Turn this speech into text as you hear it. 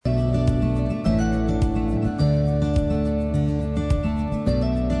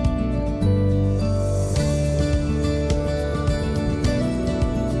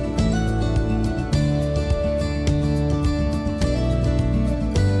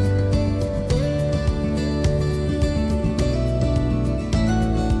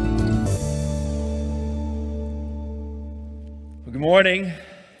morning.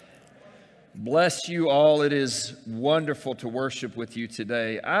 Bless you all. It is wonderful to worship with you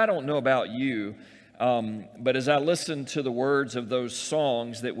today. I don't know about you, but as I listen to the words of those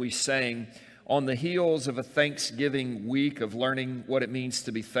songs that we sang on the heels of a Thanksgiving week of learning what it means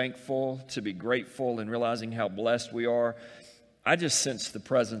to be thankful, to be grateful, and realizing how blessed we are, I just sense the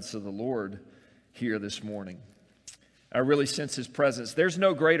presence of the Lord here this morning. I really sense His presence. There's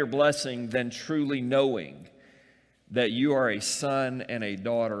no greater blessing than truly knowing that you are a son and a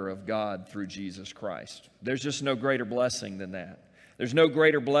daughter of God through Jesus Christ. There's just no greater blessing than that. There's no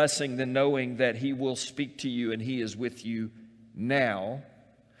greater blessing than knowing that He will speak to you and He is with you now,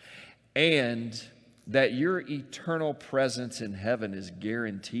 and that your eternal presence in heaven is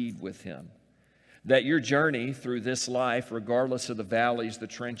guaranteed with Him. That your journey through this life, regardless of the valleys, the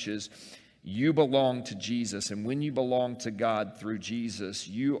trenches, you belong to Jesus. And when you belong to God through Jesus,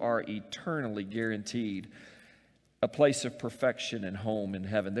 you are eternally guaranteed a place of perfection and home in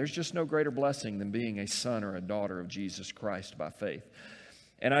heaven. There's just no greater blessing than being a son or a daughter of Jesus Christ by faith.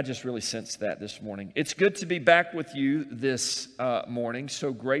 And I just really sense that this morning. It's good to be back with you this morning.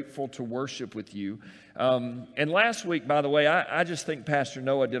 So grateful to worship with you. And last week, by the way, I just think Pastor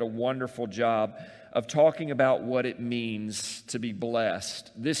Noah did a wonderful job of talking about what it means to be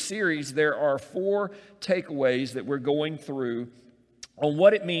blessed. This series, there are 4 takeaways that we're going through on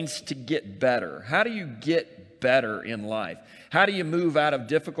what it means to get better. How do you get better in life? How do you move out of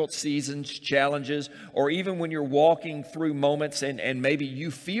difficult seasons, challenges, or even when you're walking through moments and maybe you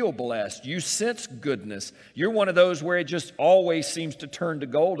feel blessed, you sense goodness. You're one of those where it just always seems to turn to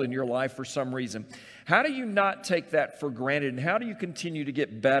gold in your life for some reason. How do you not take that for granted? And how do you continue to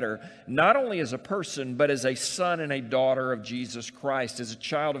get better, not only as a person, but as a son and a daughter of Jesus Christ, as a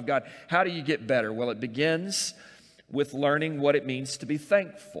child of God? How do you get better? Well, it begins with learning what it means to be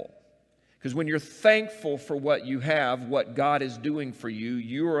thankful. Because when you're thankful for what you have, what God is doing for you,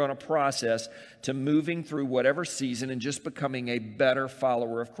 you are on a process to moving through whatever season and just becoming a better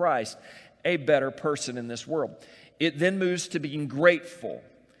follower of Christ, a better person in this world. It then moves to being grateful.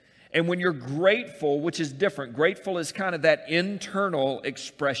 And when you're grateful, which is different, grateful is kind of that internal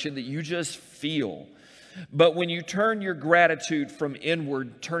expression that you just feel. But when you turn your gratitude from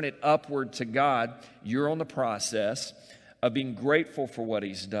inward, turn it upward to God, you're on the process of being grateful for what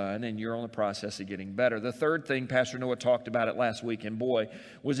He's done, and you're on the process of getting better. The third thing, Pastor Noah talked about it last week, and boy,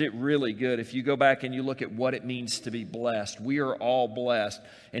 was it really good. If you go back and you look at what it means to be blessed, we are all blessed.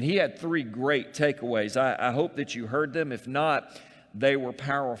 And he had 3 great takeaways. I hope that you heard them. If not, they were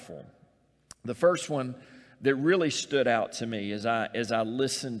powerful. The first one that really stood out to me as I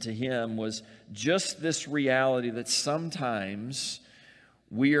listened to him was just this reality that sometimes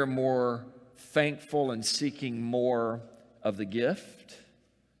we are more thankful and seeking more of the gift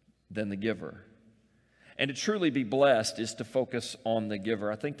than the giver. And to truly be blessed is to focus on the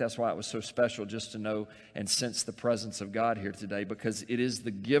giver. I think that's why it was so special just to know and sense the presence of God here today, because it is the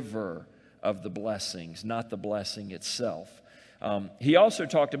giver of the blessings, not the blessing itself. He also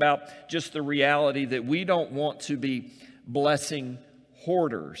talked about just the reality that we don't want to be blessing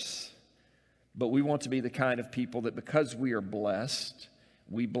hoarders, but we want to be the kind of people that because we are blessed,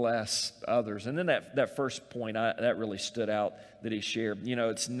 we bless others. And then that first point, that really stood out that he shared. You know,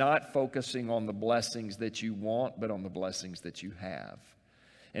 it's not focusing on the blessings that you want, but on the blessings that you have.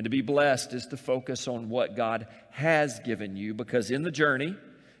 And to be blessed is to focus on what God has given you, because in the journey,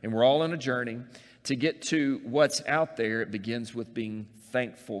 and we're all in a journey, to get to what's out there, it begins with being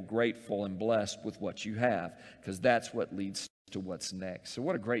thankful, grateful, and blessed with what you have, because that's what leads to what's next. So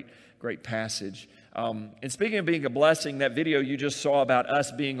what a great passage. And speaking of being a blessing, that video you just saw about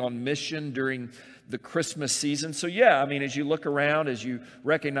us being on mission during the Christmas season. So yeah, I mean, as you look around, as you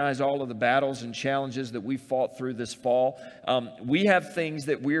recognize all of the battles and challenges that we fought through this fall, we have things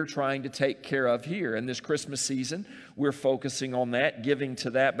that we're trying to take care of here. In this Christmas season, we're focusing on that, giving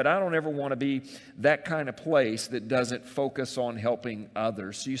to that. But I don't ever want to be that kind of place that doesn't focus on helping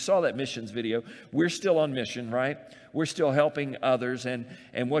others. So you saw that missions video. We're still on mission, right? We're still helping others. And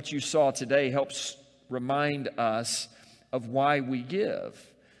what you saw today helps remind us of why we give.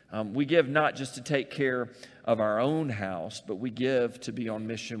 We give not just to take care of our own house, but we give to be on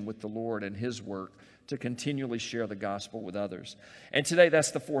mission with the Lord and His work to continually share the gospel with others. And today,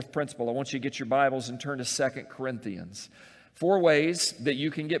 that's the 4th principle. I want you to get your Bibles and turn to 2 Corinthians. 4 ways that you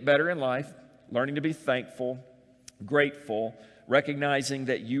can get better in life: learning to be thankful, grateful, recognizing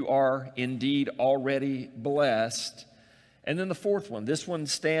that you are indeed already blessed. And then the 4th one, this one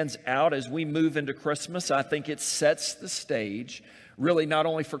stands out as we move into Christmas. I think it sets the stage really not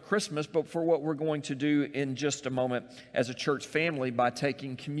only for Christmas, but for what we're going to do in just a moment as a church family by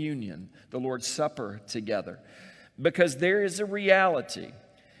taking communion, the Lord's Supper together. because there is a reality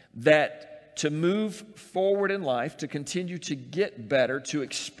that to move forward in life, to continue to get better, to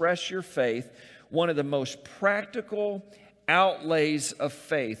express your faith, one of the most practical outlays of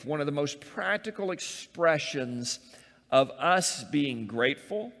faith, one of the most practical expressions of us being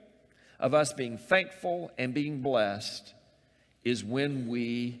grateful, of us being thankful and being blessed, is when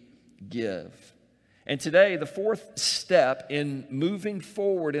we give. And today, the fourth step in moving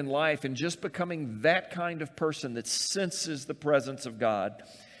forward in life and just becoming that kind of person that senses the presence of God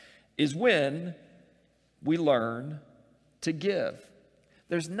is when we learn to give.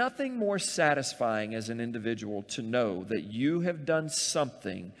 There's nothing more satisfying as an individual to know that you have done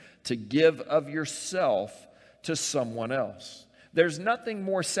something to give of yourself to someone else. There's nothing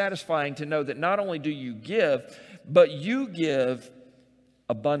more satisfying to know that not only do you give, but you give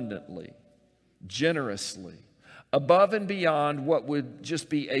abundantly, generously, above and beyond what would just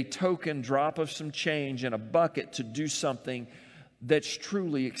be a token drop of some change in a bucket to do something that's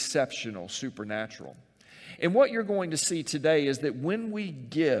truly exceptional, supernatural. And what you're going to see today is that when we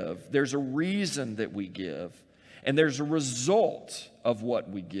give, there's a reason that we give, and there's a result of what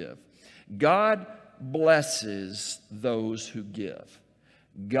we give. God blesses those who give.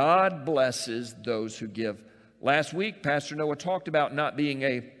 God blesses those who give. Last week, Pastor Noah talked about not being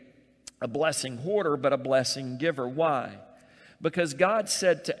a blessing hoarder, but a blessing giver. Why? Because God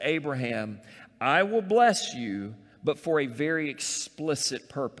said to Abraham, I will bless you, but for a very explicit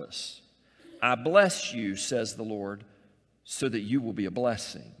purpose. I bless you, says the Lord, so that you will be a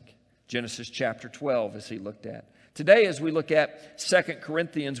blessing. Genesis chapter 12, as he looked at. Today, as we look at 2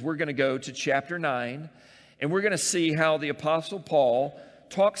 Corinthians, we're going to go to chapter 9, and we're going to see how the Apostle Paul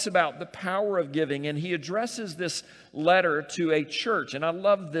talks about the power of giving, and he addresses this letter to a church. And I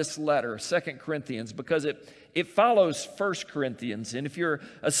love this letter, 2 Corinthians, because it follows 1 Corinthians. And if you're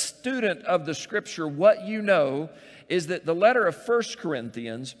a student of the Scripture, what you know is that the letter of 1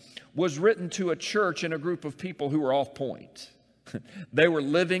 Corinthians was written to a church and a group of people who were off point. They were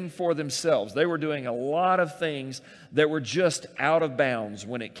living for themselves. They were doing a lot of things that were just out of bounds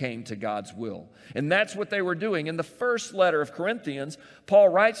when it came to God's will. And that's what they were doing. In the first letter of Corinthians, Paul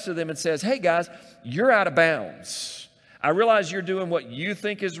writes to them and says, hey guys, you're out of bounds. I realize you're doing what you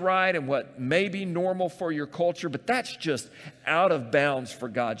think is right and what may be normal for your culture, but that's just out of bounds for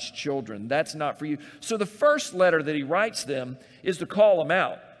God's children. That's not for you. So the first letter that he writes them is to call them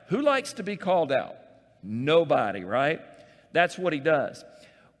out. Who likes to be called out? Nobody, right? That's what he does.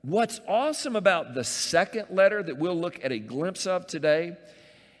 What's awesome about the second letter that we'll look at a glimpse of today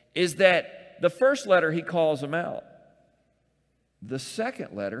is that the first letter he calls them out. The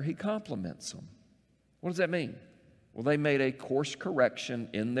second letter he compliments them. What does that mean? Well, they made a course correction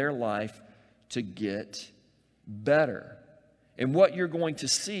in their life to get better. And what you're going to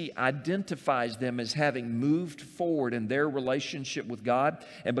see identifies them as having moved forward in their relationship with God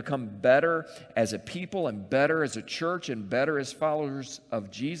and become better as a people and better as a church and better as followers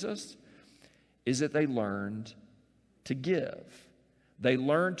of Jesus, is that they learned to give. They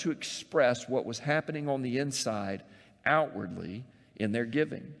learned to express what was happening on the inside outwardly in their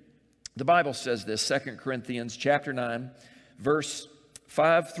giving. The Bible says this, 2 Corinthians chapter 9, verse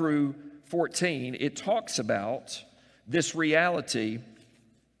 5 through 14. It talks about this reality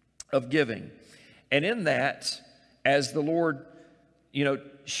of giving. And in that, as the Lord,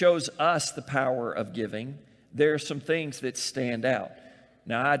 shows us the power of giving, there are some things that stand out.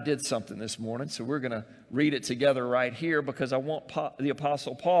 Now, I did something this morning, so we're going to read it together right here because I want the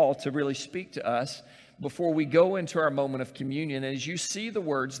Apostle Paul to really speak to us before we go into our moment of communion. And as you see the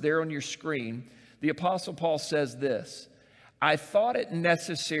words there on your screen, the Apostle Paul says this, I thought it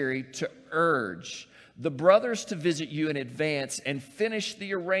necessary to urge the brothers to visit you in advance and finish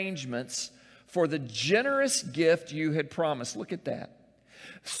the arrangements for the generous gift you had promised. Look at that.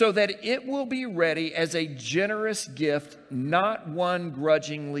 So that it will be ready as a generous gift, not one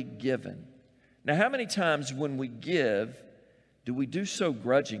grudgingly given. Now, how many times when we give, do we do so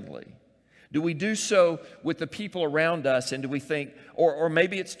grudgingly? Do we do so with the people around us, and do we think, or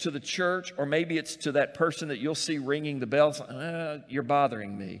maybe it's to the church, or maybe it's to that person that you'll see ringing the bells, you're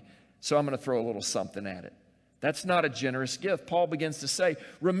bothering me, so I'm going to throw a little something at it. That's not a generous gift. Paul begins to say,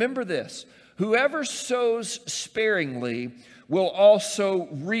 remember this, whoever sows sparingly will also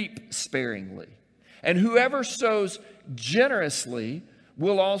reap sparingly. And whoever sows generously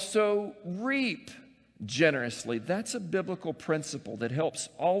will also reap generously. That's a biblical principle that helps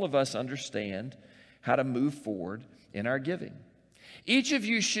all of us understand how to move forward in our giving. Each of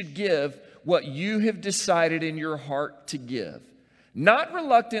you should give what you have decided in your heart to give, not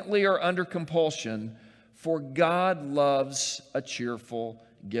reluctantly or under compulsion, for God loves a cheerful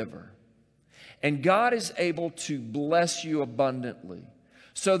giver. And God is able to bless you abundantly,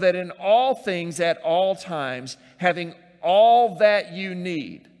 so that in all things at all times, having all that you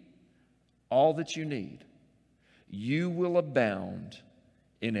need, you will abound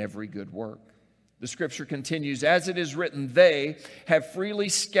in every good work. The scripture continues, as it is written, they have freely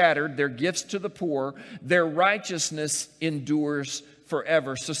scattered their gifts to the poor, their righteousness endures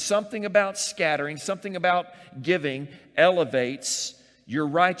forever. So something about scattering, something about giving elevates your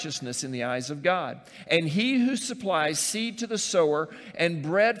righteousness in the eyes of God. And he who supplies seed to the sower and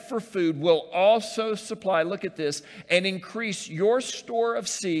bread for food will also supply, look at this, and increase your store of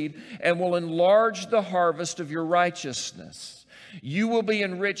seed and will enlarge the harvest of your righteousness. You will be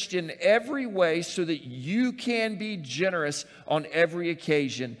enriched in every way so that you can be generous on every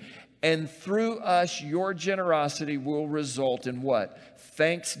occasion. And through us, your generosity will result in what?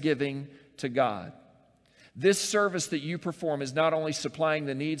 Thanksgiving to God. This service that you perform is not only supplying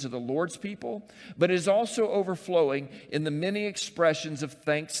the needs of the Lord's people, but is also overflowing in the many expressions of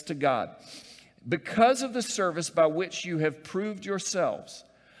thanks to God. Because of the service by which you have proved yourselves,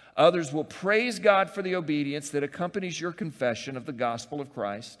 others will praise God for the obedience that accompanies your confession of the gospel of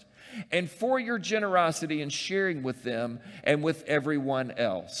Christ, and for your generosity in sharing with them and with everyone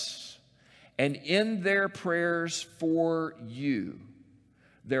else. And in their prayers for you,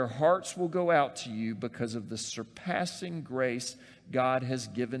 their hearts will go out to you because of the surpassing grace God has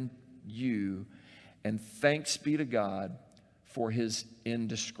given you. And thanks be to God for his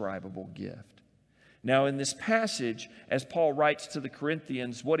indescribable gift. Now, in this passage, as Paul writes to the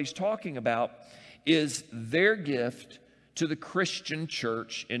Corinthians, what he's talking about is their gift to the Christian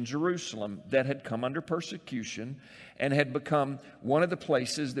church in Jerusalem that had come under persecution and had become one of the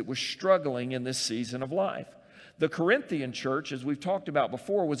places that was struggling in this season of life. The Corinthian church, as we've talked about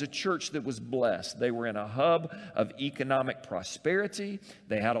before, was a church that was blessed. They were in a hub of economic prosperity.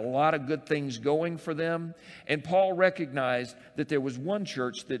 They had a lot of good things going for them. And Paul recognized that there was one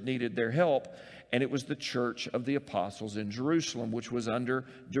church that needed their help, and it was the church of the apostles in Jerusalem, which was under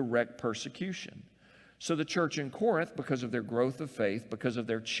direct persecution. So the church in Corinth, because of their growth of faith, because of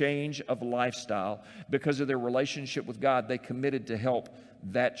their change of lifestyle, because of their relationship with God, they committed to help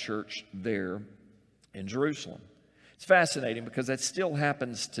that church there in Jerusalem. It's fascinating because that still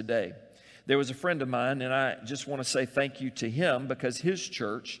happens today. There was a friend of mine, and I just want to say thank you to him because his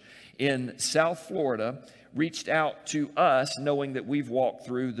church in South Florida reached out to us, knowing that we've walked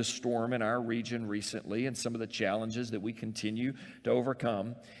through the storm in our region recently and some of the challenges that we continue to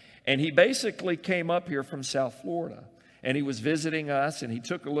overcome. And he basically came up here from South Florida, and he was visiting us, and he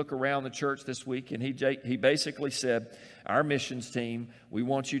took a look around the church this week, and he basically said, our missions team, we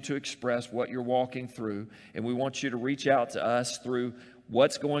want you to express what you're walking through, and we want you to reach out to us through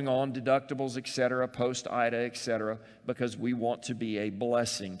what's going on, deductibles, et cetera, post-Ida, et cetera, because we want to be a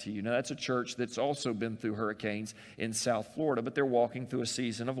blessing to you. Now, that's a church that's also been through hurricanes in South Florida, but they're walking through a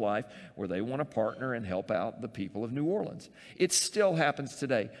season of life where they want to partner and help out the people of New Orleans. It still happens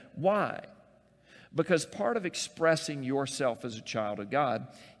today. Why? Because part of expressing yourself as a child of God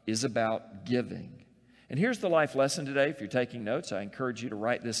is about giving. And here's the life lesson today. If you're taking notes, I encourage you to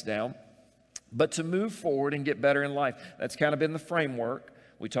write this down. But to move forward and get better in life, that's kind of been the framework.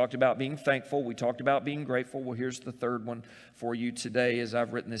 We talked about being thankful. We talked about being grateful. Well, here's the third one for you today as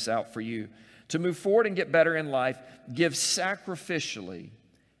I've written this out for you. To move forward and get better in life, give sacrificially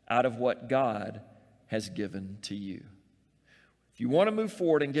out of what God has given to you. If you want to move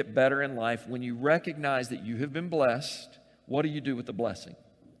forward and get better in life, when you recognize that you have been blessed, what do you do with the blessing?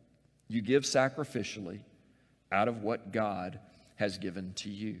 You give sacrificially out of what God has given to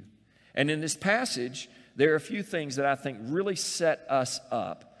you. And in this passage, there are a few things that I think really set us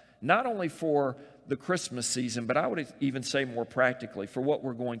up, not only for the Christmas season, but I would even say more practically for what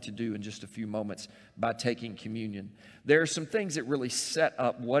we're going to do in just a few moments by taking communion. There are some things that really set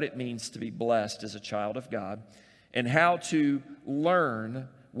up what it means to be blessed as a child of God and how to learn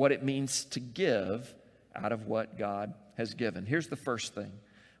what it means to give out of what God has given. Here's the first thing.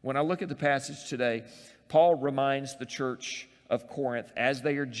 When I look at the passage today, Paul reminds the church of Corinth, as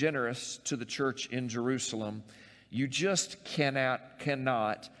they are generous to the church in Jerusalem, you just cannot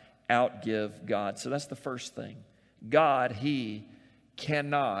outgive God. So that's the first thing. God, He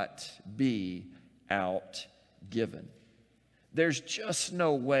cannot be outgiven. There's just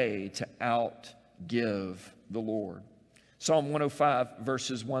no way to outgive the Lord. Psalm 105,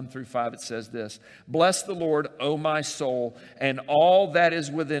 verses 1 through 5, it says this: Bless the Lord, O my soul, and all that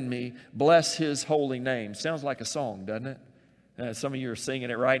is within me. Bless His holy name. Sounds like a song, doesn't it? Some of you are singing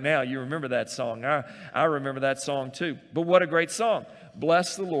it right now. You remember that song. I remember that song too. But what a great song.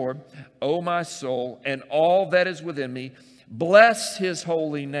 Bless the Lord, O my soul, and all that is within me. Bless His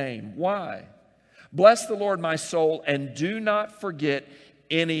holy name. Why? Bless the Lord, my soul, and do not forget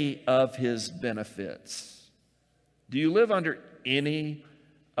any of his benefits. Do you live under any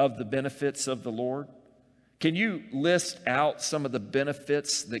of the benefits of the Lord? Can you list out some of the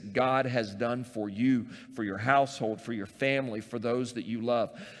benefits that God has done for you, for your household, for your family, for those that you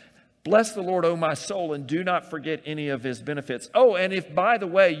love? Bless the Lord, O my soul, and do not forget any of his benefits. Oh, and if, by the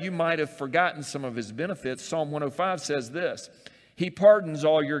way, you might have forgotten some of his benefits, Psalm 105 says this: he pardons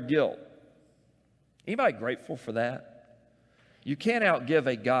all your guilt. Anybody grateful for that? You can't outgive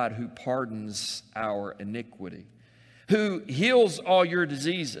a God who pardons our iniquity, who heals all your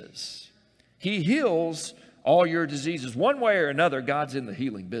diseases. He heals all your diseases. One way or another, God's in the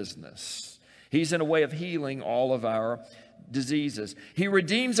healing business. He's in a way of healing all of our diseases. He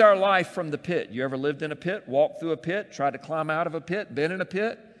redeems our life from the pit. You ever lived in a pit, walked through a pit, tried to climb out of a pit, been in a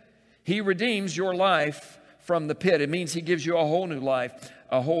pit? He redeems your life from the pit. It means he gives you a whole new life,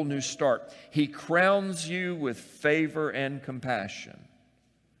 a whole new start. He crowns you with favor and compassion.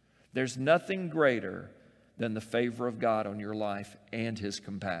 There's nothing greater than the favor of God on your life and his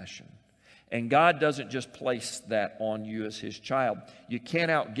compassion. And God doesn't just place that on you as his child. You can't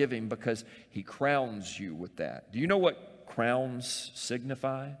outgive him because he crowns you with that. Do you know what crowns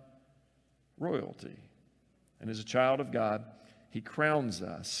signify? Royalty. And as a child of God, he crowns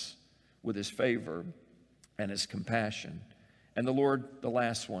us with his favor and his compassion. And the Lord, the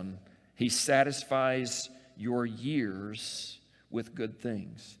last one, he satisfies your years with good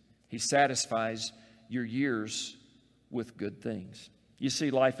things. He satisfies your years with good things. You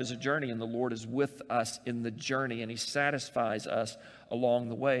see, life is a journey, and the Lord is with us in the journey, and he satisfies us along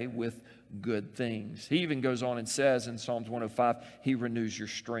the way with good things. He even goes on and says in Psalms 105, he renews your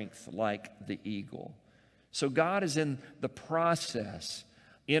strength like the eagle. So God is in the process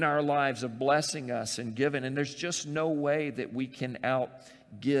in our lives of blessing us and giving, and there's just no way that we can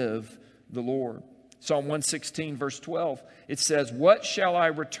outgive the Lord. Psalm 116, verse 12, it says, what shall I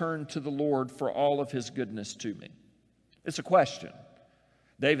return to the Lord for all of his goodness to me? It's a question.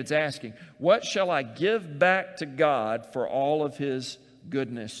 David's asking, what shall I give back to God for all of his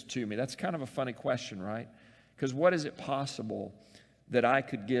goodness to me? That's kind of a funny question, right? Because what is it possible that I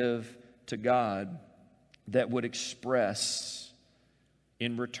could give to God that would express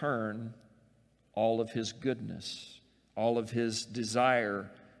in return all of his goodness, all of his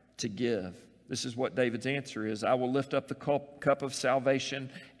desire to give? This is what David's answer is. I will lift up the cup of salvation,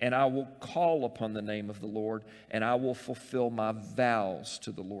 and I will call upon the name of the Lord, and I will fulfill my vows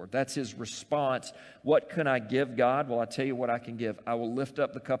to the Lord. That's his response. What can I give God? Well, I tell you what I can give. I will lift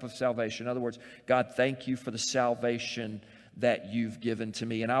up the cup of salvation. In other words, God, thank you for the salvation that you've given to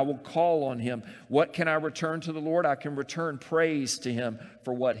me, and I will call on him. What can I return to the Lord? I can return praise to him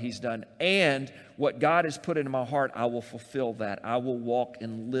for what he's done. And what God has put into my heart, I will fulfill that. I will walk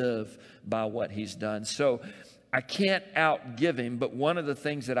and live by what he's done. So I can't outgive him, but one of the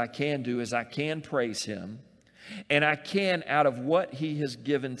things that I can do is I can praise him, and I can, out of what he has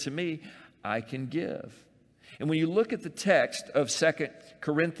given to me, I can give. And when you look at the text of 2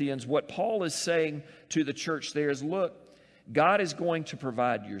 Corinthians, what Paul is saying to the church there is, look, God is going to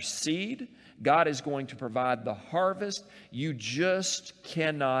provide your seed. God is going to provide the harvest. You just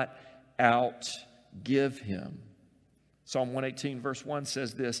cannot outgive him. Psalm 118 verse 1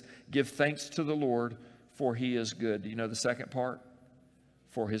 says this, give thanks to the Lord, for he is good. Do you know the second part?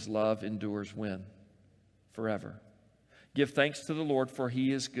 For his love endures when? Forever. Give thanks to the Lord, for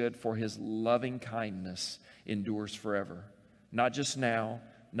he is good, for his loving kindness endures forever. Not just now,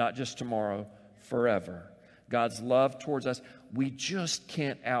 not just tomorrow, forever. God's love towards us, we just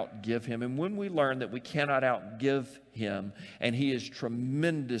can't outgive him. And when we learn that we cannot outgive him, and he is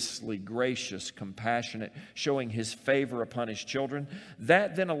tremendously gracious, compassionate, showing his favor upon his children,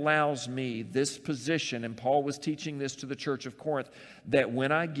 that then allows me this position, and Paul was teaching this to the church of Corinth, that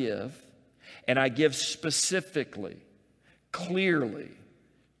when I give, and I give specifically, clearly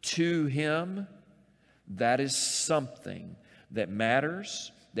to him, that is something that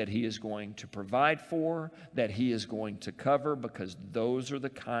matters, that he is going to provide for, that he is going to cover, because those are the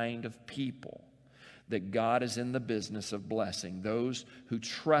kind of people that God is in the business of blessing. Those who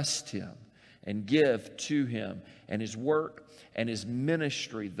trust him and give to him and his work and his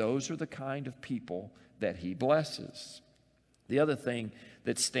ministry, those are the kind of people that he blesses. The other thing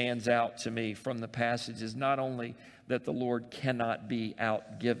that stands out to me from the passage is not only that the Lord cannot be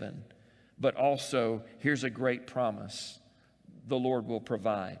outgiven, but also here's a great promise. The Lord will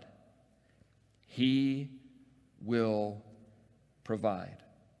provide. He will provide.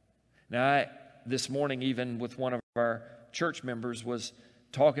 Now, this morning, even with one of our church members, was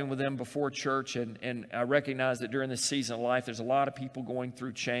talking with them before church, and I recognize that during this season of life, there's a lot of people going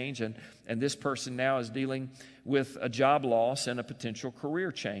through change, and this person now is dealing with a job loss and a potential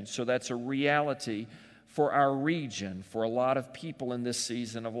career change. So that's a reality for our region, for a lot of people in this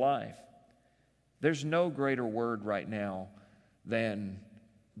season of life. There's no greater word right now than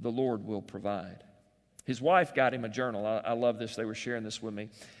the Lord will provide. His wife got him a journal. I love this. They were sharing this with me.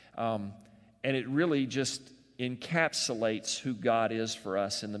 And it really just encapsulates who God is for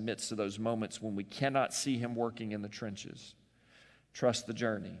us in the midst of those moments when we cannot see Him working in the trenches. Trust the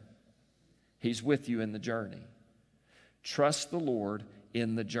journey. He's with you in the journey. Trust the Lord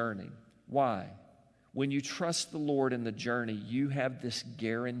in the journey. Why? When you trust the Lord in the journey, you have this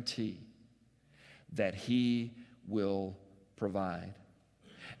guarantee that He will provide.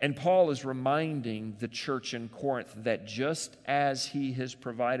 And Paul is reminding the church in Corinth that just as he has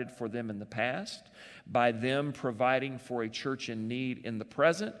provided for them in the past, by them providing for a church in need in the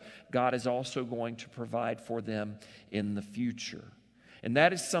present, God is also going to provide for them in the future. And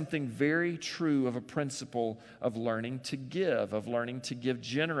that is something very true of a principle of learning to give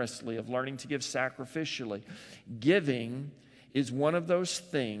generously, of learning to give sacrificially. Giving is one of those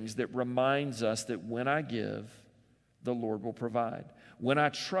things that reminds us that when I give, the Lord will provide. When I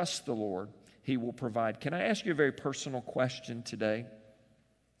trust the Lord, He will provide. Can I ask you a very personal question today?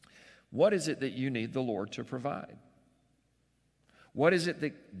 What is it that you need the Lord to provide? What is it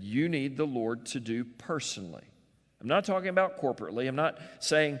that you need the Lord to do personally? I'm not talking about corporately. I'm not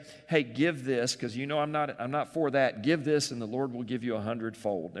saying, hey, give this, because you know I'm not for that. Give this and the Lord will give you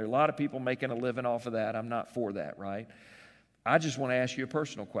 100-fold. There are a lot of people making a living off of that. I'm not for that, right? I just want to ask you a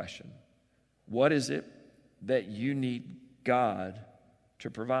personal question. What is it that you need God to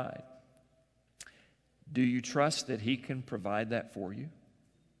provide? Do you trust that He can provide that for you?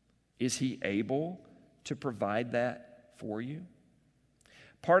 Is He able to provide that for you?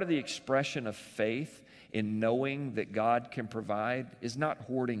 Part of the expression of faith in knowing that God can provide is not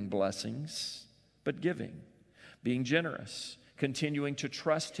hoarding blessings, but giving, being generous, continuing to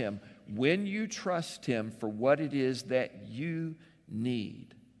trust Him. When you trust Him for what it is that you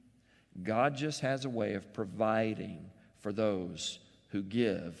need, God just has a way of providing for those who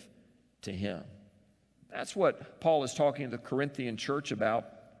give to Him. That's what Paul is talking to the Corinthian church about.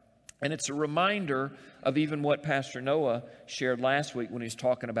 And it's a reminder of even what Pastor Noah shared last week when he was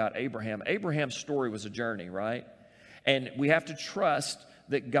talking about Abraham. Abraham's story was a journey, right? And we have to trust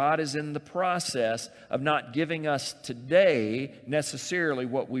that God is in the process of not giving us today necessarily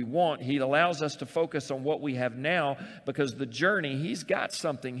what we want. He allows us to focus on what we have now because the journey, He's got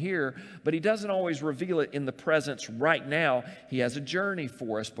something here, but He doesn't always reveal it in the presence right now. He has a journey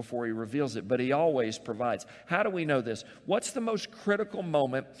for us before He reveals it, but He always provides. How do we know this? What's the most critical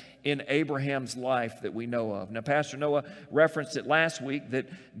moment in Abraham's life that we know of? Now, Pastor Noah referenced it last week that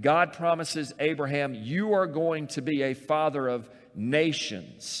God promises Abraham, you are going to be a father of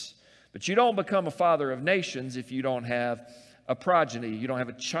nations. But you don't become a father of nations if you don't have a progeny, you don't have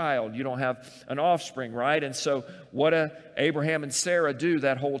a child, you don't have an offspring, right? And so what do Abraham and Sarah do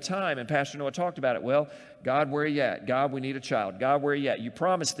that whole time? And Pastor Noah talked about it. Well, God, where are you at? God, we need a child. God, where are you at? You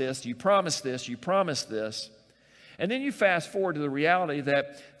promised this, you promised this, you promised this. And then you fast forward to the reality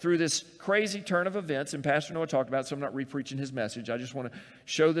that through this crazy turn of events, and Pastor Noah talked about it, so I'm not re-preaching his message. I just want to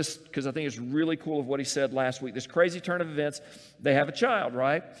show this because I think it's really cool of what he said last week. This crazy turn of events, they have a child,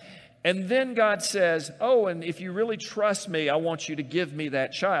 right? And then God says, oh, and if you really trust me, I want you to give me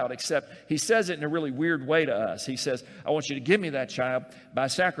that child. Except He says it in a really weird way to us. He says, I want you to give me that child by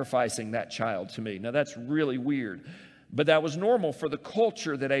sacrificing that child to me. Now, that's really weird. But that was normal for the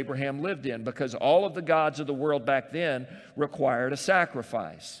culture that Abraham lived in because all of the gods of the world back then required a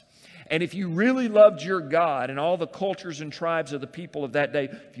sacrifice. And if you really loved your God and all the cultures and tribes of the people of that day,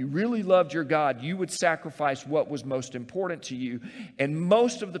 if you really loved your God, you would sacrifice what was most important to you. And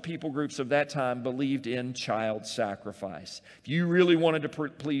most of the people groups of that time believed in child sacrifice. If you really wanted to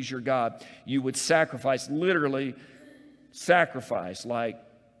please your God, you would sacrifice, literally sacrifice, like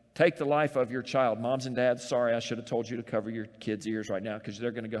take the life of your child. Moms and dads, sorry, I should have told you to cover your kids' ears right now because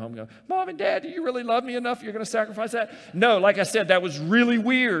they're going to go home and go, Mom and Dad, do you really love me enough? You're going to sacrifice that? No, like I said, that was really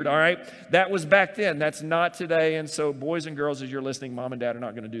weird, all right? That was back then. That's not today. And so boys and girls, as you're listening, Mom and Dad are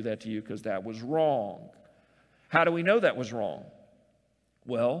not going to do that to you because that was wrong. How do we know that was wrong?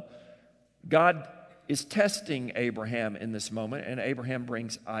 Well, God is testing Abraham in this moment, and Abraham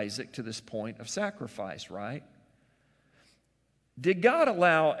brings Isaac to this point of sacrifice, right? Did God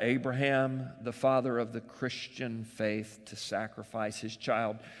allow Abraham, the father of the Christian faith, to sacrifice his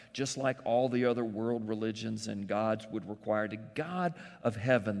child just like all the other world religions and gods would require? Did God of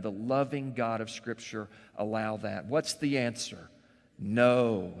heaven, the loving God of Scripture, allow that? What's the answer?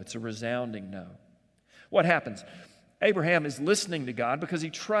 No. It's a resounding no. What happens? Abraham is listening to God because he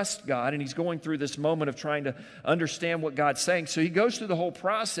trusts God, and he's going through this moment of trying to understand what God's saying. So he goes through the whole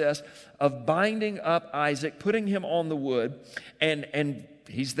process of binding up Isaac, putting him on the wood, and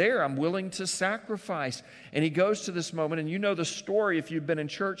he's there. I'm willing to sacrifice. And he goes to this moment, and you know the story if you've been in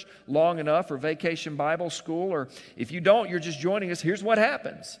church long enough or Vacation Bible School, or if you don't, you're just joining us. Here's what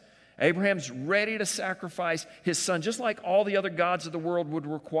happens. Abraham's ready to sacrifice his son, just like all the other gods of the world would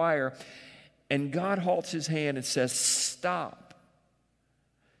require. And God halts his hand and says, stop.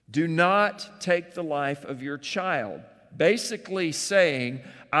 Do not take the life of your child. Basically saying,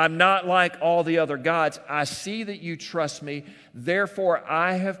 I'm not like all the other gods. I see that you trust me. Therefore,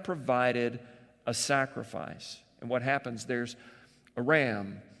 I have provided a sacrifice. And what happens? There's a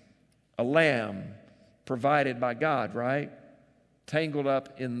ram, a lamb provided by God, right? Tangled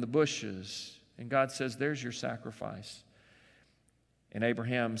up in the bushes. And God says, there's your sacrifice. And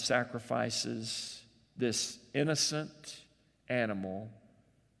Abraham sacrifices this innocent animal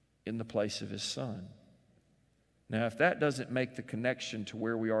in the place of his son. Now, if that doesn't make the connection to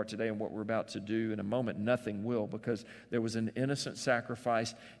where we are today and what we're about to do in a moment, nothing will, because there was an innocent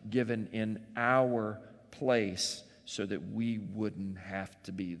sacrifice given in our place so that we wouldn't have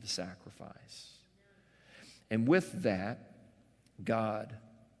to be the sacrifice. And with that, God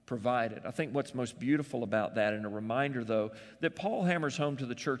provided. I think what's most beautiful about that, and a reminder, though, that Paul hammers home to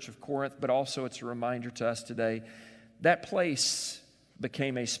the church of Corinth, but also it's a reminder to us today, that place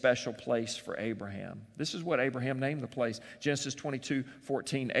became a special place for Abraham. This is what Abraham named the place. Genesis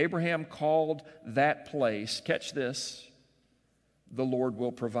 22:14. Abraham called that place, catch this, the Lord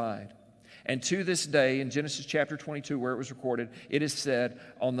will provide. And to this day, in Genesis chapter 22, where it was recorded, it is said,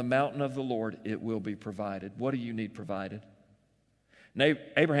 on the mountain of the Lord it will be provided. What do you need provided?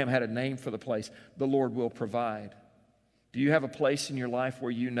 Abraham had a name for the place. The Lord will provide. Do you have a place in your life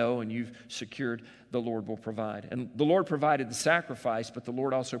where you know and you've secured the Lord will provide? And the Lord provided the sacrifice, but the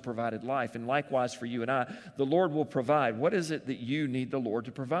Lord also provided life. And likewise for you and I, the Lord will provide. What is it that you need the Lord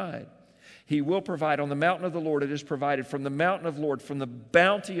to provide? He will provide. On the mountain of the Lord it is provided. From the mountain of the Lord, from the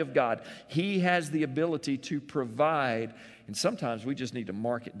bounty of God, He has the ability to provide. And sometimes we just need to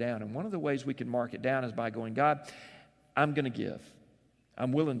mark it down. And one of the ways we can mark it down is by going, God, I'm going to give.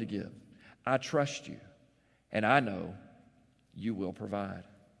 I'm willing to give. I trust you. And I know you will provide.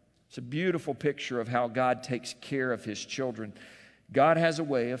 It's a beautiful picture of how God takes care of His children. God has a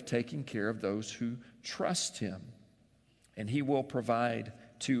way of taking care of those who trust Him. And He will provide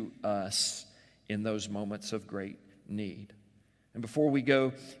to us in those moments of great need. And before we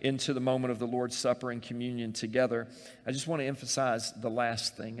go into the moment of the Lord's Supper and communion together, I just want to emphasize the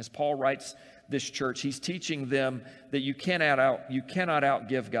last thing. As Paul writes this church, he's teaching them that you cannot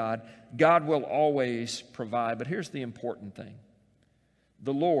outgive God. God will always provide. But here's the important thing.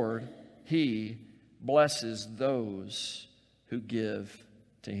 The Lord, He blesses those who give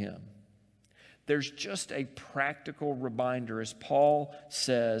to Him. There's just a practical reminder as Paul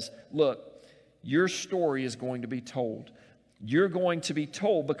says, look, your story is going to be told. You're going to be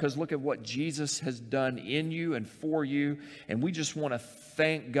told because look at what Jesus has done in you and for you. And we just want to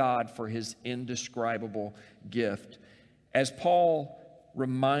thank God for His indescribable gift. As Paul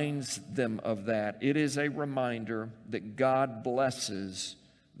reminds them of that, it is a reminder that God blesses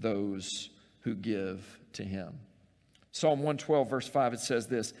those who give to Him. Psalm 112, verse 5, it says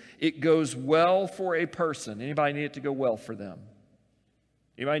this, it goes well for a person. Anybody need it to go well for them?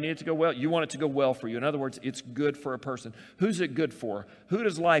 Anybody need it to go well? You want it to go well for you. In other words, it's good for a person. Who's it good for? Who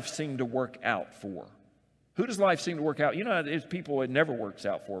does life seem to work out for? Who does life seem to work out? You know, there's people it never works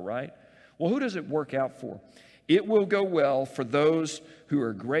out for, right? Well, who does it work out for? It will go well for those who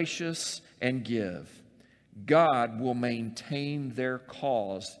are gracious and give. God will maintain their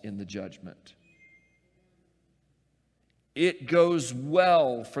cause in the judgment. It goes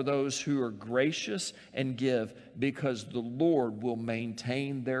well for those who are gracious and give because the Lord will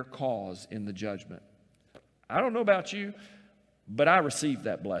maintain their cause in the judgment. I don't know about you, but I received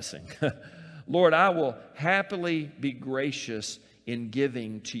that blessing. Lord, I will happily be gracious in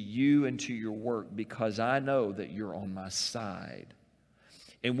giving to you and to your work because I know that you're on my side.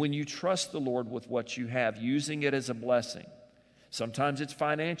 And when you trust the Lord with what you have, using it as a blessing, sometimes it's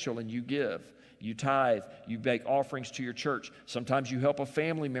financial and you give. You tithe, you make offerings to your church. Sometimes you help a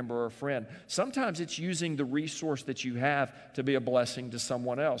family member or a friend. Sometimes it's using the resource that you have to be a blessing to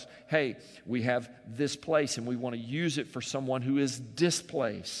someone else. Hey, we have this place and we want to use it for someone who is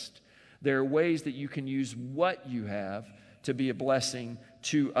displaced. There are ways that you can use what you have to be a blessing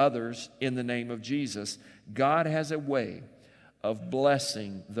to others in the name of Jesus. God has a way of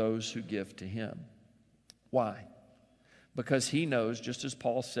blessing those who give to Him. Why? Because he knows, just as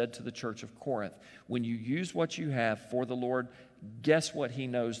Paul said to the church of Corinth, when you use what you have for the Lord, guess what he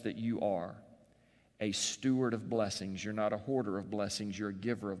knows that you are? A steward of blessings. You're not a hoarder of blessings. You're a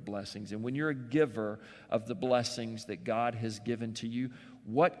giver of blessings. And when you're a giver of the blessings that God has given to you,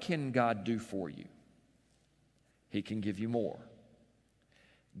 what can God do for you? He can give you more.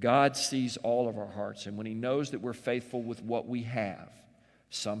 God sees all of our hearts, and when he knows that we're faithful with what we have,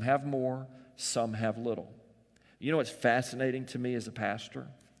 some have more, some have little. You know what's fascinating to me as a pastor?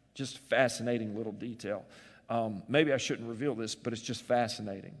 Just fascinating little detail. Maybe I shouldn't reveal this, but it's just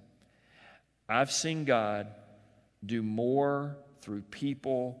fascinating. I've seen God do more through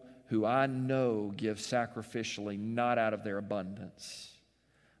people who I know give sacrificially, not out of their abundance,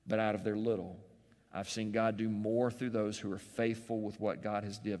 but out of their little. I've seen God do more through those who are faithful with what God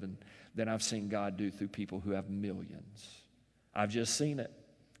has given than I've seen God do through people who have millions. I've just seen it.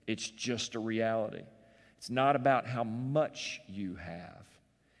 It's just a reality. It's not about how much you have.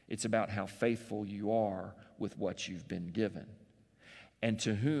 It's about how faithful you are with what you've been given. And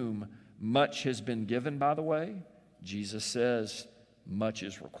to whom much has been given, by the way, Jesus says, much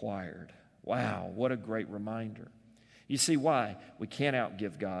is required. Wow, what a great reminder. You see why? We can't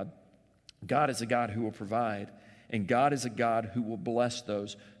outgive God. God is a God who will provide, and God is a God who will bless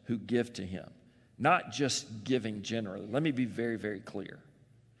those who give to him. Not just giving generally. Let me be very, very clear.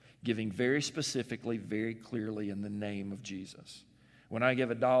 Giving very specifically, very clearly in the name of Jesus. When I give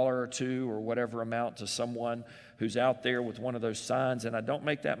 $1 or $2 or whatever amount to someone who's out there with one of those signs, and I don't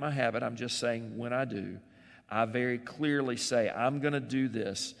make that my habit, I'm just saying when I do, I very clearly say, I'm going to do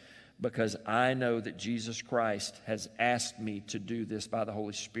this because I know that Jesus Christ has asked me to do this by the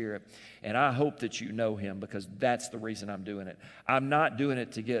Holy Spirit. And I hope that you know him, because that's the reason I'm doing it. I'm not doing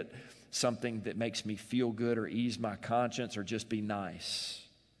it to get something that makes me feel good or ease my conscience or just be nice.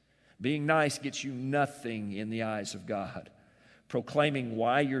 Being nice gets you nothing in the eyes of God. Proclaiming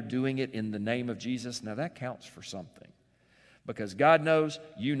why you're doing it in the name of Jesus, now that counts for something. Because God knows,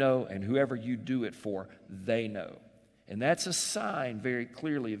 you know, and whoever you do it for, they know. And that's a sign very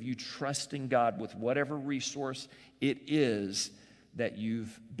clearly of you trusting God with whatever resource it is that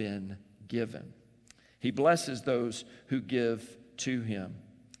you've been given. He blesses those who give to him.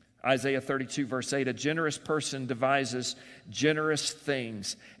 Isaiah 32 verse 8, a generous person devises generous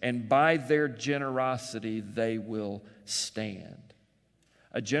things, and by their generosity they will stand.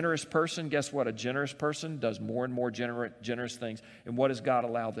 A generous person, guess what? A generous person does more and more generous things. And what does God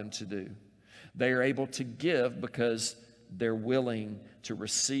allow them to do? They are able to give because they're willing to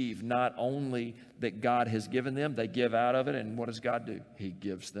receive not only that God has given them, they give out of it, and what does God do? He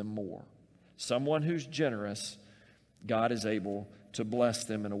gives them more. Someone who's generous, God is able to bless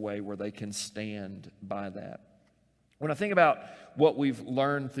them in a way where they can stand by that. When I think about what we've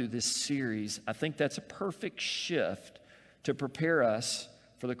learned through this series, I think that's a perfect shift to prepare us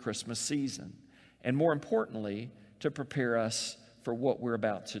for the Christmas season. And more importantly, to prepare us for what we're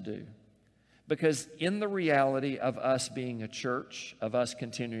about to do. Because in the reality of us being a church, of us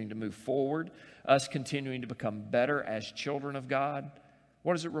continuing to move forward, us continuing to become better as children of God,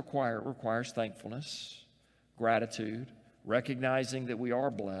 what does it require? It requires thankfulness, gratitude, recognizing that we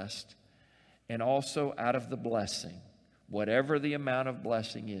are blessed, and also out of the blessing, whatever the amount of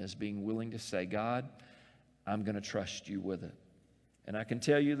blessing is, being willing to say, God, I'm going to trust you with it. And I can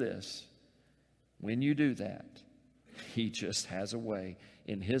tell you this, when you do that, he just has a way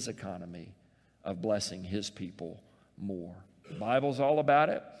in his economy of blessing his people more. The Bible's all about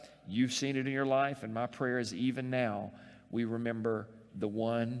it. You've seen it in your life, and my prayer is even now we remember the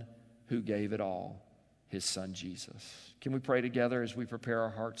one who gave it all, his son Jesus. Can we pray together as we prepare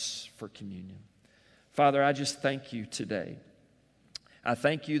our hearts for communion? Father, I just thank you today. I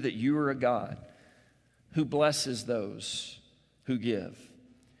thank you that you are a God who blesses those who give.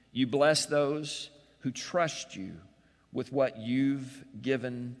 You bless those who trust you with what you've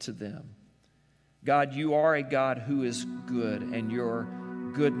given to them. God, you are a God who is good, and your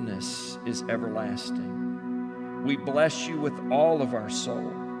goodness is everlasting. We bless you with all of our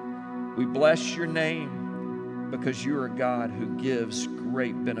soul. We bless your name because you are a God who gives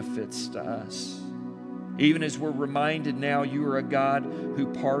great benefits to us. Even as we're reminded now, you are a God who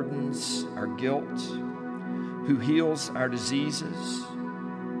pardons our guilt, who heals our diseases,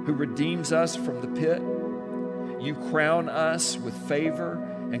 who redeems us from the pit. You crown us with favor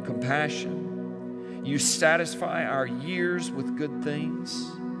and compassion. You satisfy our years with good things.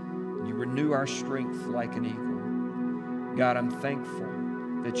 You renew our strength like an eagle. God, I'm thankful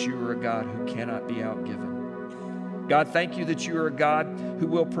that you are a God who cannot be outgiven. God, thank you that you are a God who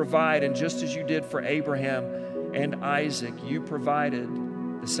will provide. And just as you did for Abraham and Isaac, you provided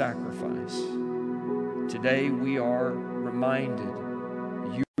the sacrifice. Today we are reminded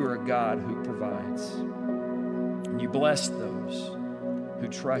you are a God who provides. And you bless those who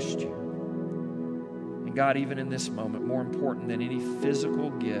trust you. And God, even in this moment, more important than any physical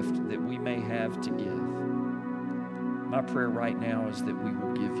gift that we may have to give, my prayer right now is that we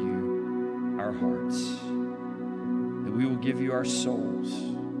will give you our hearts, that we will give you our souls.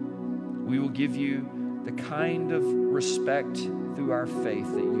 We will give you the kind of respect through our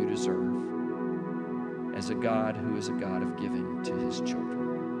faith that you deserve as a God who is a God of giving to his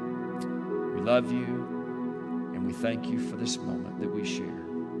children. We love you, and we thank you for this moment that we share.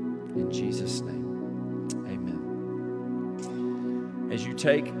 In Jesus' name, amen. As you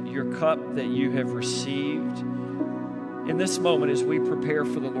take your cup that you have received, in this moment as we prepare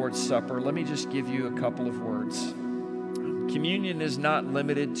for the Lord's Supper, let me just give you a couple of words. Communion is not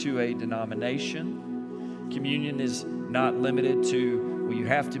limited to a denomination. Communion is not limited to, well, you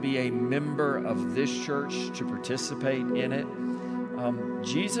have to be a member of this church to participate in it.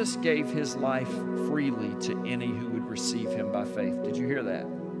 Jesus gave his life freely to any who would receive him by faith. Did you hear that?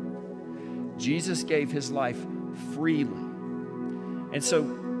 Jesus gave his life freely. And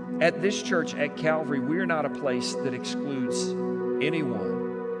so at this church, at Calvary, we are not a place that excludes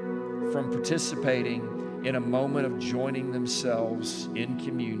anyone from participating in a moment of joining themselves in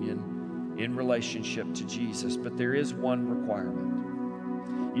communion, in relationship to Jesus. But there is one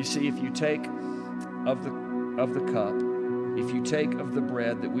requirement. You see, if you take of the cup, if you take of the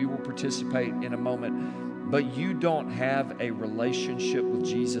bread that we will participate in a moment, but you don't have a relationship with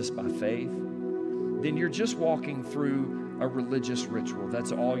Jesus by faith, then you're just walking through a religious ritual.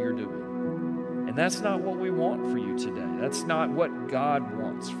 That's all you're doing. And that's not what we want for you today. That's not what God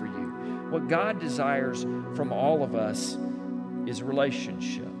wants for you. What God desires from all of us is a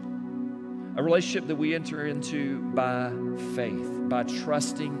relationship that we enter into by faith, by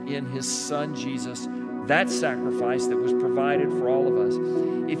trusting in his Son Jesus, that sacrifice that was provided for all of us.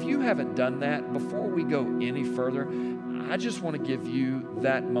 If you haven't done that, before we go any further, I just want to give you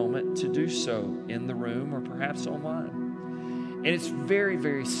that moment to do so in the room or perhaps online. And it's very,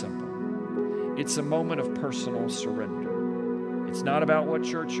 very simple. It's a moment of personal surrender. It's not about what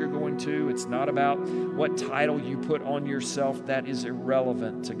church you're going to. It's not about what title you put on yourself. That is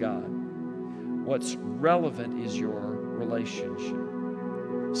irrelevant to God. What's relevant is your relationship.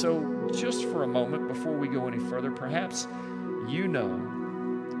 So just for a moment, before we go any further, perhaps you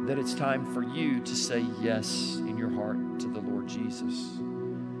know that it's time for you to say yes in your heart to the Lord Jesus.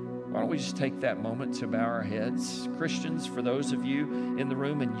 Why don't we just take that moment to bow our heads? Christians, for those of you in the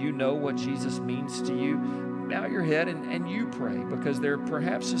room and you know what Jesus means to you, bow your head and you pray, because there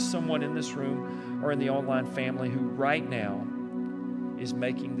perhaps is someone in this room or in the online family who right now is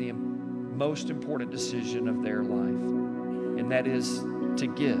making the most important decision of their life, and that is to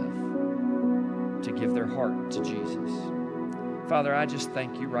give their heart to Jesus. Father, I just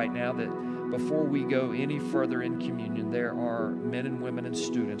thank you right now that before we go any further in communion, there are men and women and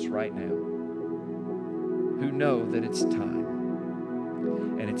students right now who know that it's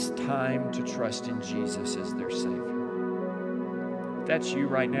time. And it's time to trust in Jesus as their Savior. If that's you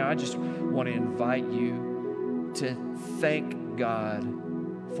right now, I just want to invite you to thank God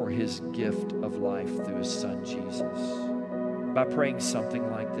for his gift of life through his Son Jesus by praying something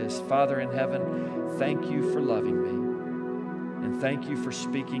like this. Father in heaven, thank you for loving me. And thank you for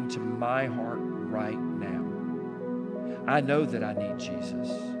speaking to my heart right now. I know that I need Jesus,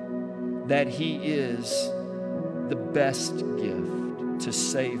 that he is the best gift to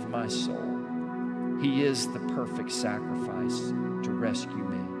save my soul. He is the perfect sacrifice to rescue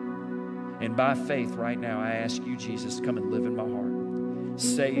me. And by faith right now, I ask you, Jesus, come and live in my heart.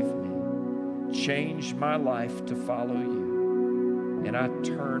 Save me. Change my life to follow you. And I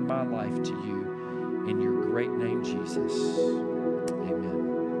turn my life to you in your great name, Jesus. Amen.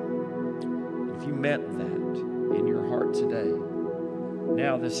 If you meant that in your heart today,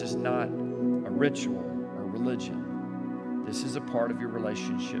 now this is not a ritual or religion. This is a part of your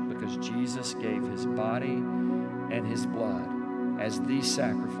relationship, because Jesus gave his body and his blood as the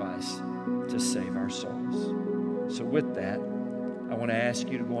sacrifice to save our souls. So with that, I want to ask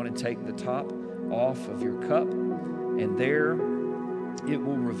you to go on and take the top off of your cup, and there it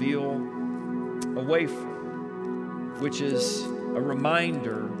will reveal a wafer, which is a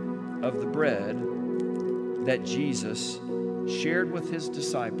reminder of the bread that Jesus shared with his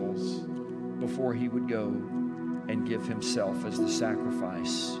disciples before he would go and give himself as the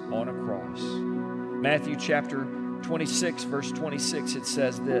sacrifice on a cross. Matthew chapter 26, verse 26, it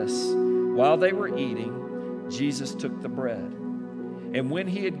says this: while they were eating, Jesus took the bread, and when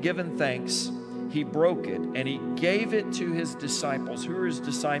he had given thanks, he broke it, and he gave it to his disciples. Who are his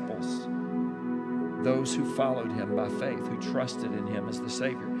disciples? those who followed him by faith, who trusted in him as the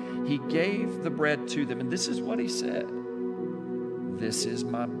Savior. He gave the bread to them, and this is what he said: "This is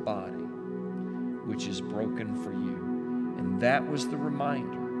my body, which is broken for you." And that was the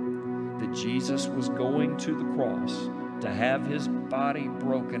reminder that Jesus was going to the cross to have his body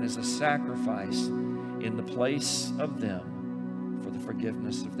broken as a sacrifice in the place of them for the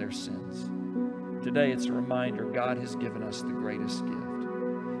forgiveness of their sins. Today it's a reminder God has given us the greatest gift.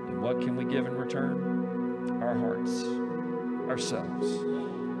 And what can we give in return? Our hearts, ourselves,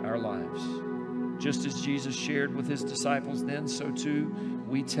 our lives. Just as Jesus shared with his disciples then, so too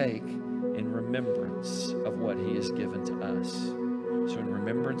we take in remembrance of what he has given to us. So in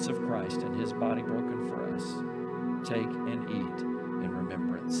remembrance of Christ and his body broken for us, take and eat in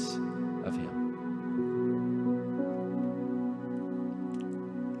remembrance of him.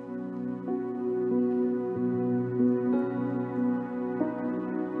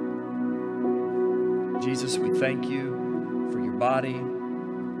 Jesus, we thank you for your body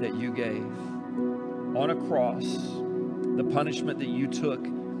that you gave on a cross, the punishment that you took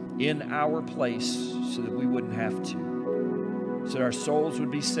in our place so that we wouldn't have to, so that our souls would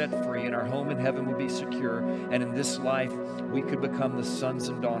be set free and our home in heaven would be secure, and in this life we could become the sons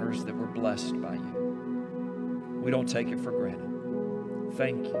and daughters that were blessed by you. We don't take it for granted.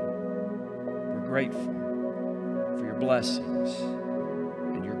 Thank you. We're grateful for your blessings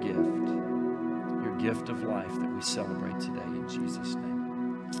and your gift of life that we celebrate today in Jesus'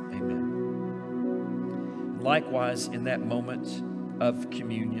 name. Amen. Likewise, in that moment of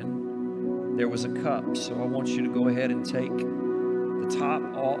communion, there was a cup. So I want you to go ahead and take the top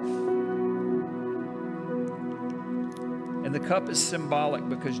off. And the cup is symbolic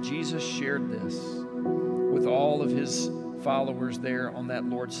because Jesus shared this with all of his followers there on that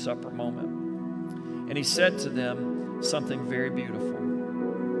Lord's Supper moment. And he said to them something very beautiful.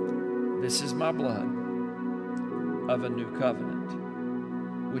 This is my blood of a new covenant,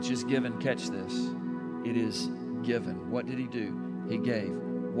 which is given. Catch this. It is given. What did he do? He gave.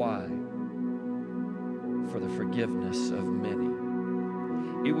 Why? For the forgiveness of many.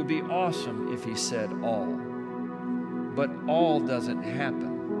 It would be awesome if he said all, but all doesn't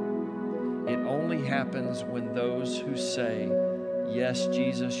happen. It only happens when those who say, yes,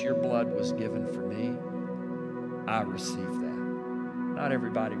 Jesus, your blood was given for me, I receive that. Not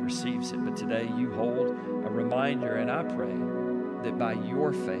everybody receives it, but today you hold a reminder, and I pray that by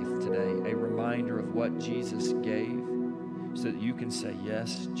your faith today, a reminder of what Jesus gave, so that you can say,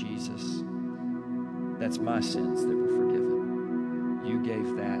 yes, Jesus, that's my sins that were forgiven. You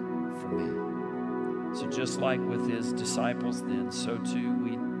gave that for me. So just like with his disciples then, so too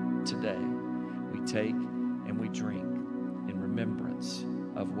we today, we take and we drink in remembrance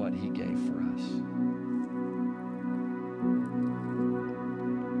of what he gave for us.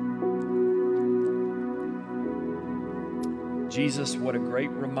 Jesus, what a great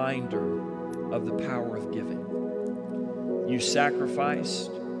reminder of the power of giving. You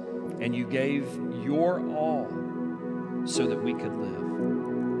sacrificed and you gave your all so that we could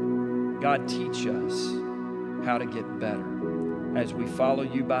live. God, teach us how to get better as we follow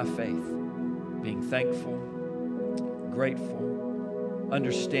you by faith, being thankful, grateful,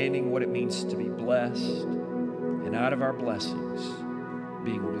 understanding what it means to be blessed, and out of our blessings,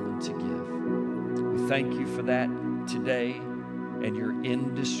 being willing to give. We thank you for that today and your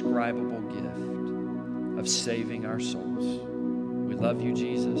indescribable gift of saving our souls. We love you,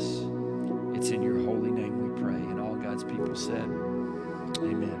 Jesus. It's in your holy name we pray. And all God's people said,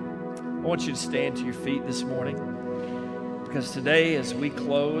 amen. I want you to stand to your feet this morning, because today as we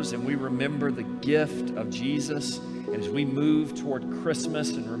close and we remember the gift of Jesus, and as we move toward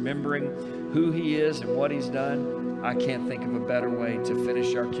Christmas and remembering who he is and what he's done, I can't think of a better way to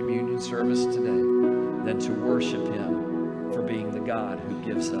finish our communion service today than to worship him for being the God who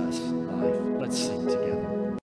gives us life. Let's sing together.